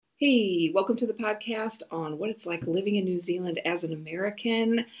Hey, welcome to the podcast on what it's like living in New Zealand as an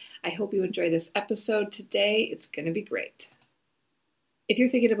American. I hope you enjoy this episode today. It's going to be great. If you're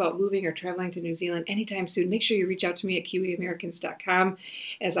thinking about moving or traveling to New Zealand anytime soon, make sure you reach out to me at kiwiamericans.com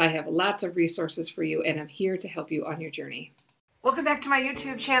as I have lots of resources for you and I'm here to help you on your journey. Welcome back to my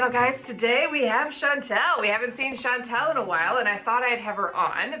YouTube channel, guys. Today we have Chantel. We haven't seen Chantel in a while and I thought I'd have her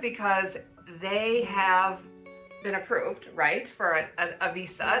on because they have been approved, right, for a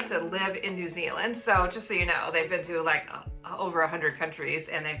visa to live in New Zealand. So just so you know, they've been to like over 100 countries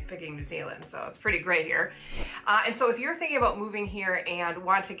and they're picking New Zealand. So it's pretty great here. And so if you're thinking about moving here and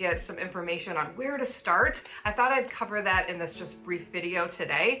want to get some information on where to start, I thought I'd cover that in this just brief video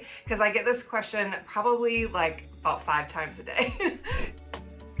today because I get this question probably like about 5 times a day.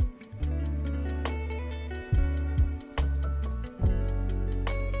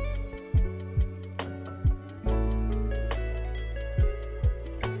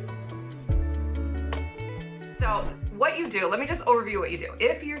 So what you do, let me just overview what you do.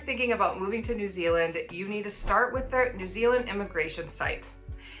 If you're thinking about moving to New Zealand, you need to start with the New Zealand immigration site.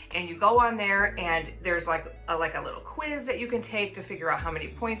 And you go on there and there's like a little quiz that you can take to figure out how many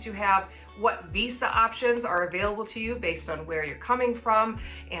points you have, what visa options are available to you based on where you're coming from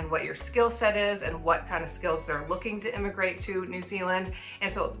and what your skill set is and what kind of skills they're looking to immigrate to New Zealand.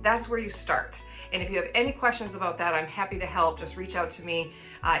 And so that's where you start. And if you have any questions about that, I'm happy to help. Just reach out to me,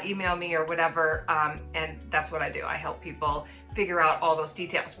 email me or whatever. And that's what I do. I help people figure out all those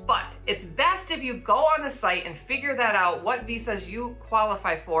details. But it's best if you go on the site and figure that out, what visas you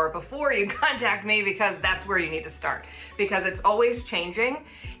qualify for before you contact me, because that's where you need to start. Because it's always changing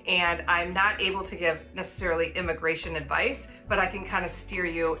and I'm not able to give necessarily immigration advice, but I can kind of steer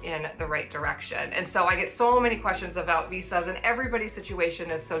you in the right direction. And so I get so many questions about visas and everybody's situation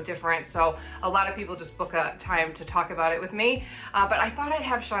is so different. So a lot of people just book a time to talk about it with me. But I thought I'd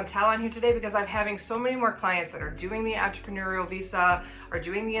have Chantel on here today because I'm having so many more clients that are doing the entrepreneurial visa or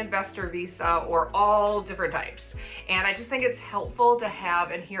doing the investor visa or all different types. And I just think it's helpful to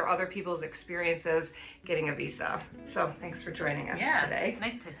have and hear other people's experiences getting a visa. So thanks for joining us today.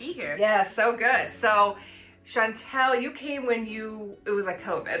 Nice to be here. Yeah, so good. So Chantel, you came when it was like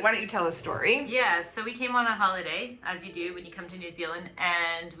COVID. Why don't you tell the story? Yeah, so we came on a holiday, as you do when you come to New Zealand,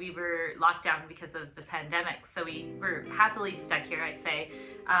 and we were locked down because of the pandemic. So we were happily stuck here, I say.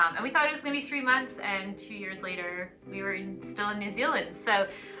 And we thought it was going to be 3 months, and 2 years later, we were still in New Zealand. So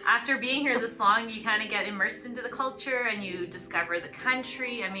after being here this long, you kind of get immersed into the culture and you discover the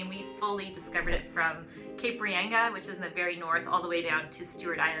country. I mean, we fully discovered it from Cape Reinga, which is in the very north, all the way down to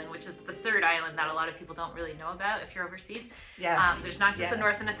Stewart Island, which is the third island that a lot of people don't really know about if you're overseas. Yes. There's not just a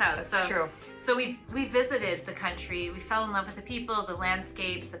north and a south. That's true. So we visited the country. We fell in love with the people, the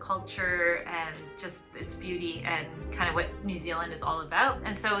landscape, the culture, and just its beauty and kind of what New Zealand is all about.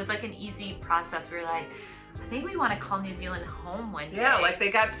 And so it was like an easy process. We were like, I think we want to call New Zealand home one day. Yeah, like they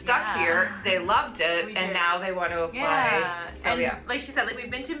got stuck here, they loved it, and now they want to apply. Yeah, so, and like she said, like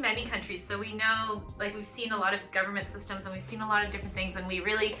we've been to many countries, so we know, like we've seen a lot of government systems and we've seen a lot of different things, and we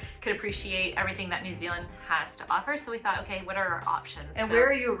really could appreciate everything that New Zealand has to offer. So we thought, okay, what are our options? And where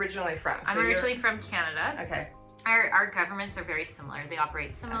are you originally from? I'm originally from Canada. Okay. Our governments are very similar. They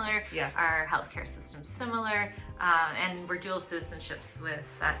operate similar. Yeah. Our healthcare system's similar. And we're dual citizenships with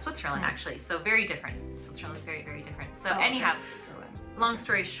Switzerland, actually. So very different. Switzerland is very, very different. So anyhow, long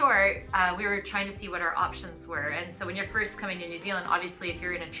story short, we were trying to see what our options were. And so when you're first coming to New Zealand, obviously if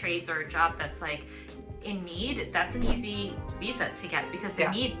you're in a trades or a job that's like in need, that's an easy visa to get because they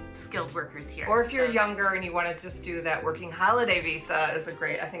need skilled workers here. Or if you're younger and you want to just do that working holiday visa is a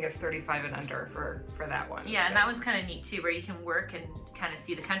great, I think it's 35 and under for that one. Yeah, and that one's kind of neat too, where you can work and kind of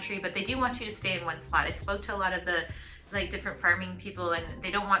see the country, but they do want you to stay in one spot. I spoke to a lot of the like different farming people and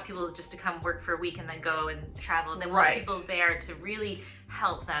they don't want people just to come work for a week and then go and travel. They want people there to really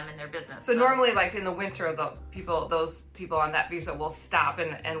help them in their business. So normally like in the winter, those people on that visa will stop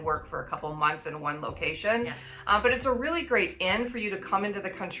and work for a couple months in one location. Yeah. But it's a really great in for you to come into the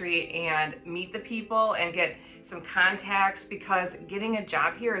country and meet the people and get some contacts because getting a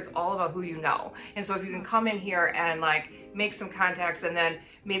job here is all about who you know. And so if you can come in here and like make some contacts and then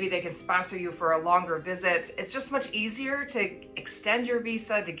maybe they can sponsor you for a longer visit, it's just much easier to extend your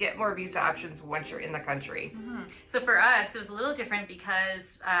visa, to get more visa options once you're in the country. Mm-hmm. So for us, it was a little different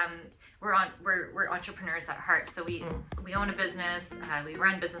because we're entrepreneurs at heart. So we own a business, we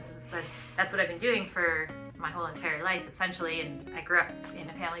run businesses, and that's what I've been doing for my whole entire life essentially, and I grew up in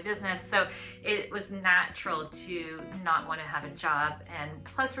a family business, so it was natural to not want to have a job. And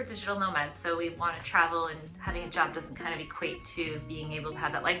plus we're digital nomads, so we want to travel, and having a job doesn't kind of equate to being able to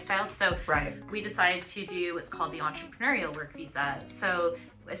have that lifestyle. So we decided to do what's called the entrepreneurial work visa. So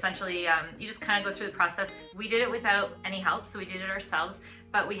essentially, you just kind of go through the process. We did it without any help, so we did it ourselves,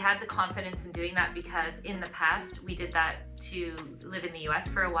 but we had the confidence in doing that because in the past we did that to live in the US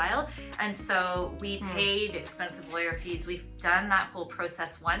for a while, and so we paid expensive lawyer fees. We've done that whole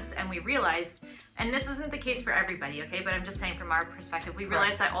process once, and we realized, and this isn't the case for everybody, okay, but I'm just saying from our perspective, we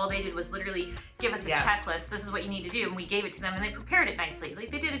realized that all they did was literally give us a checklist. This is what you need to do, and we gave it to them, and they prepared it nicely.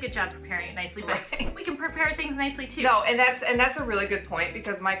 Like, they did a good job preparing it nicely, but we can prepare things nicely too. No, and that's a really good point,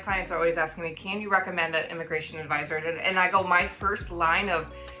 because my clients are always asking me, can you recommend an immigration advisor? And I go, my first line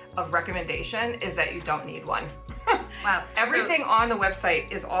of recommendation is that you don't need one. Wow. Everything on the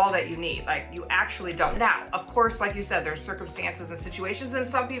website is all that you need. Like, you actually don't. Now, of course, like you said, there's circumstances and situations, and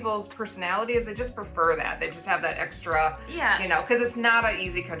some people's personality is they just prefer that. They just have that extra, you know, because it's not an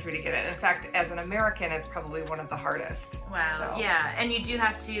easy country to get in. In fact, as an American, it's probably one of the hardest. Wow. So. Yeah, and you do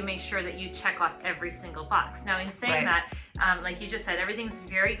have to make sure that you check off every single box. Now, in saying that, like you just said, everything's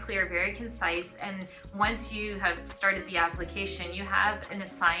very clear, very concise, and once you have started the application, you have an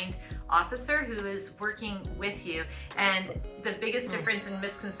assigned officer who is working with you. And the biggest difference and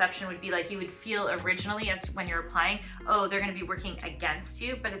misconception would be, like, you would feel originally as when you're applying, oh, they're going to be working against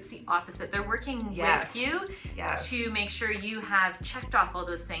you, but it's the opposite. They're working with you to make sure you have checked off all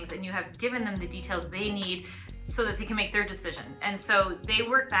those things and you have given them the details they need so that they can make their decision. And so they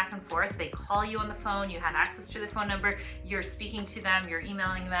work back and forth. They call you on the phone, you have access to the phone number, you're speaking to them, you're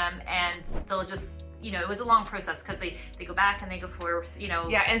emailing them, and they'll just, you know, it was a long process because they go back and they go forward, you know.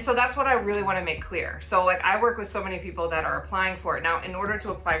 Yeah, and so that's what I really want to make clear. So, like, I work with so many people that are applying for it. Now, in order to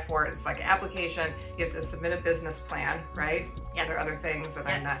apply for it, it's like an application, you have to submit a business plan, right? Yeah. Are there other things that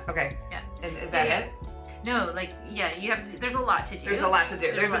I'm not? Okay. Yeah. And is that it? No, like, yeah, you have, there's a lot to do. There's a lot to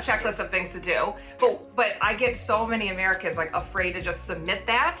do. There's a checklist of things to do. But I get so many Americans, like, afraid to just submit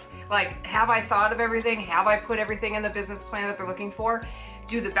that. Like, have I thought of everything? Have I put everything in the business plan that they're looking for?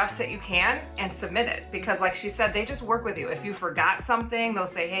 Do the best that you can and submit it, because like she said, they just work with you. If you forgot something, they'll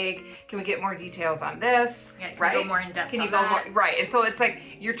say, hey, can we get more details on this? Yeah, right? Go more in depth. Can you go more? Right. And so it's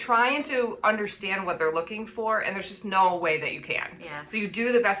like you're trying to understand what they're looking for, and there's just no way that you can. Yeah. So you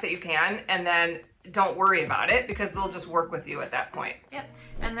do the best that you can, and then don't worry about it, because they'll just work with you at that point. Yep.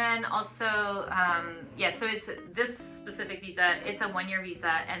 And then also, so it's this specific visa, it's a 1-year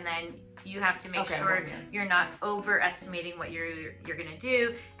visa, and then you have to make sure you're not overestimating what you're going to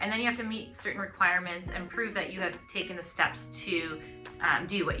do, and then you have to meet certain requirements and prove that you have taken the steps to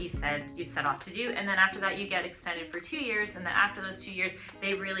do what you set off to do. And then after that, you get extended for 2 years, and then after those 2 years,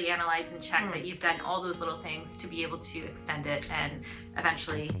 they really analyze and check that you've done all those little things to be able to extend it and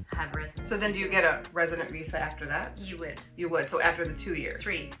eventually have residency. So then do you get a resident visa after that? You would. You would. So after the 2 years?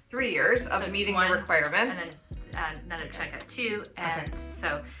 3. 3 years of meeting the requirements. And then another check at 2, and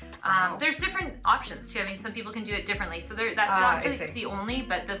so there's different options too. I mean, some people can do it differently, so that's not just the only,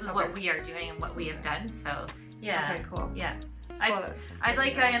 but this is what we are doing and what we have done. So yeah. Okay, cool. Yeah.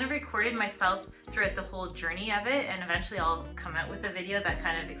 I recorded myself throughout the whole journey of it, and eventually I'll come out with a video that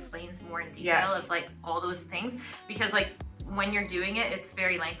kind of explains more in detail of like all those things, because like when you're doing it, it's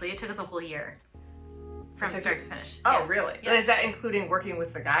very lengthy. It took us a whole year from start to finish. Oh, really? Yeah. Is that including working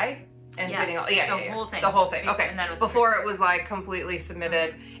with the guy? And getting all, whole thing. The whole thing. Okay. And that was before it was like completely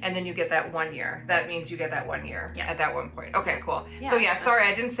submitted, and then you get that 1 year. That means you get that 1 year at that one point. Okay, cool. So sorry,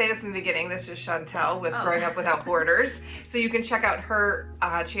 I didn't say this in the beginning. This is Chantel with Growing Up Without Borders. So you can check out her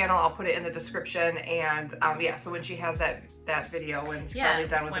channel. I'll put it in the description. And so when she has that video, when she's probably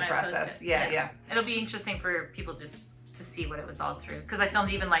done with the process. It'll be interesting for people just to see what it was all through, because I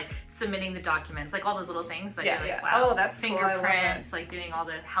filmed even like submitting the documents, like all those little things that you're like, wow. Oh, that's fingerprints, cool. like doing all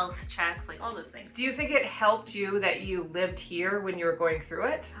the health checks, like all those things. Do you think it helped you that you lived here when you were going through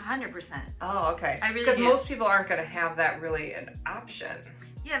it? 100%. Oh, okay. I really do. Because most people aren't going to have that really an option.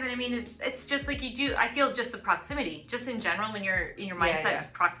 Yeah, but I mean, it's just like you do. I feel just the proximity, just in general, when you're in your mindset's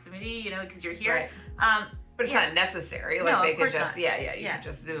proximity, you know, because you're here. Right. But it's not necessary. Like they could just, you could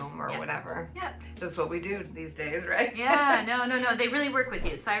just Zoom or whatever. Yeah. This is what we do these days, right? Yeah, no. They really work with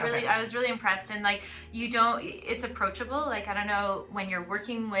you. So I was really impressed. And like, it's approachable. Like, I don't know, when you're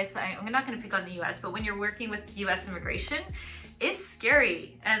working with, I'm not going to pick on the US, but when you're working with US immigration, it's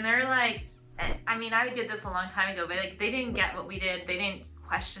scary. And they're like, I mean, I did this a long time ago, but like, they didn't get what we did. They didn't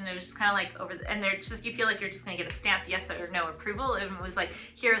question. It was just kind of like and they're just, you feel like you're just gonna get a stamp yes or no approval. And it was like,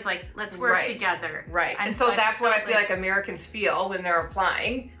 here's like, let's work together. Right. And so that's what I feel like Americans feel when they're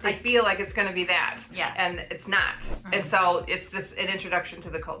applying. They feel like it's gonna be that. Yeah. And it's not. And so it's just an introduction to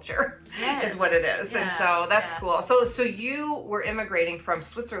the culture is what it is. Yeah. And so that's cool. So you were immigrating from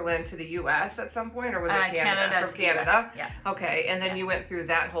Switzerland to the US at some point, or was it Canada? From Canada. Yeah. Okay. And then you went through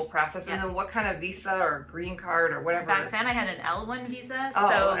that whole process. And then what kind of visa or green card or whatever? Back then I had an L1 visa. Oh,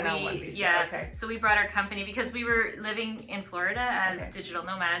 so an L1 visa. yeah, Okay. so we brought our company because we were living in Florida as Okay. digital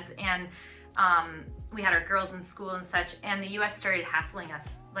nomads, and we had our girls in school and such, and the US started hassling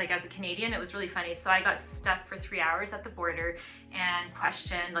us. Like, as a Canadian, it was really funny. So I got stuck for 3 hours at the border and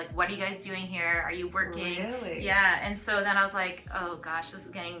questioned, like, what are you guys doing here? Are you working? Really? Yeah. And so then I was like, oh gosh, this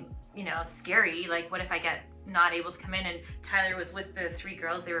is getting, scary. Like, what if I get not able to come in? And Tyler was with the 3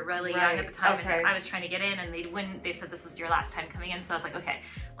 girls. They were really young at the time, Okay. and I was trying to get in, and they wouldn't. They said, this is your last time coming in. So I was like, okay,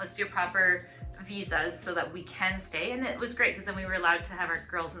 let's do proper visas so that we can stay. And it was great because then we were allowed to have our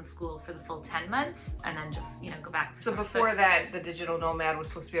girls in school for the full 10 months and then just go back. So before that, the digital nomad was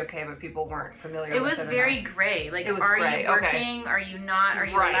supposed to be okay, but people weren't familiar it with was it. very gray. Like, It was are gray, you working? Are you not? Are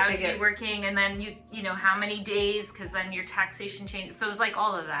you Right, allowed they to get- be working? And then you know how many days, because then your taxation changes. So it was like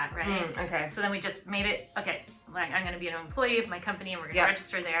all of that, right? Okay. So then we just made it, okay, like, I'm going to be an employee of my company and we're going to Yeah.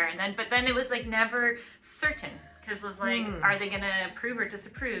 register there. And but then it was like never certain, because it was like, are they going to approve or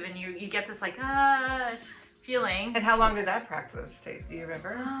disapprove? And you get this like, feeling. And how long did that process take? Do you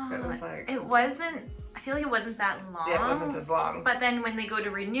remember? It was like, It wasn't, I feel like it wasn't that long. yeah, it wasn't as long. But then when they go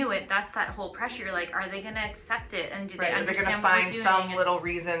to renew it, that's that whole pressure. You're like, are they going to accept it? And do they Right, they're understand gonna what find we're doing? some And- little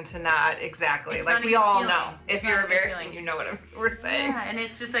reason to not exactly. It's Like, not a we good all feeling. know. It's If not you're a good American, feeling. you know what we're saying. Yeah, and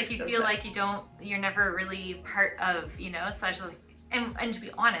it's just like you So feel sad. like you're never really part of, so I was like, and to be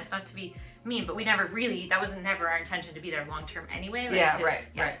honest, not to be mean, but we never really, that was never our intention to be there long term anyway. Like, Yeah,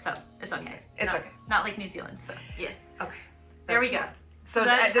 right. So it's okay. It's Not- okay. Not like New Zealand, so yeah. Okay. There we That's go. fine. So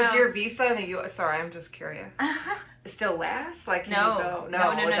that's does how- your visa in the U.S. Sorry, I'm just curious. It still lasts? Like, can No. you go?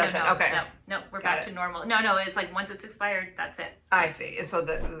 No, it doesn't. Okay. No, we're Got back it. to normal. No, it's like once it's expired, that's it. I see. And so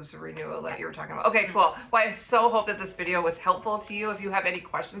it was a renewal that you were talking about. Okay, cool. Well, I so hope that this video was helpful to you. If you have any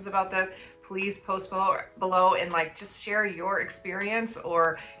questions about this, please post below and just share your experience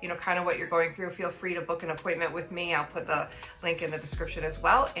or, kind of what you're going through. Feel free to book an appointment with me. I'll put the link in the description as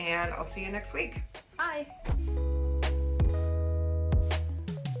well. And I'll see you next week. Bye.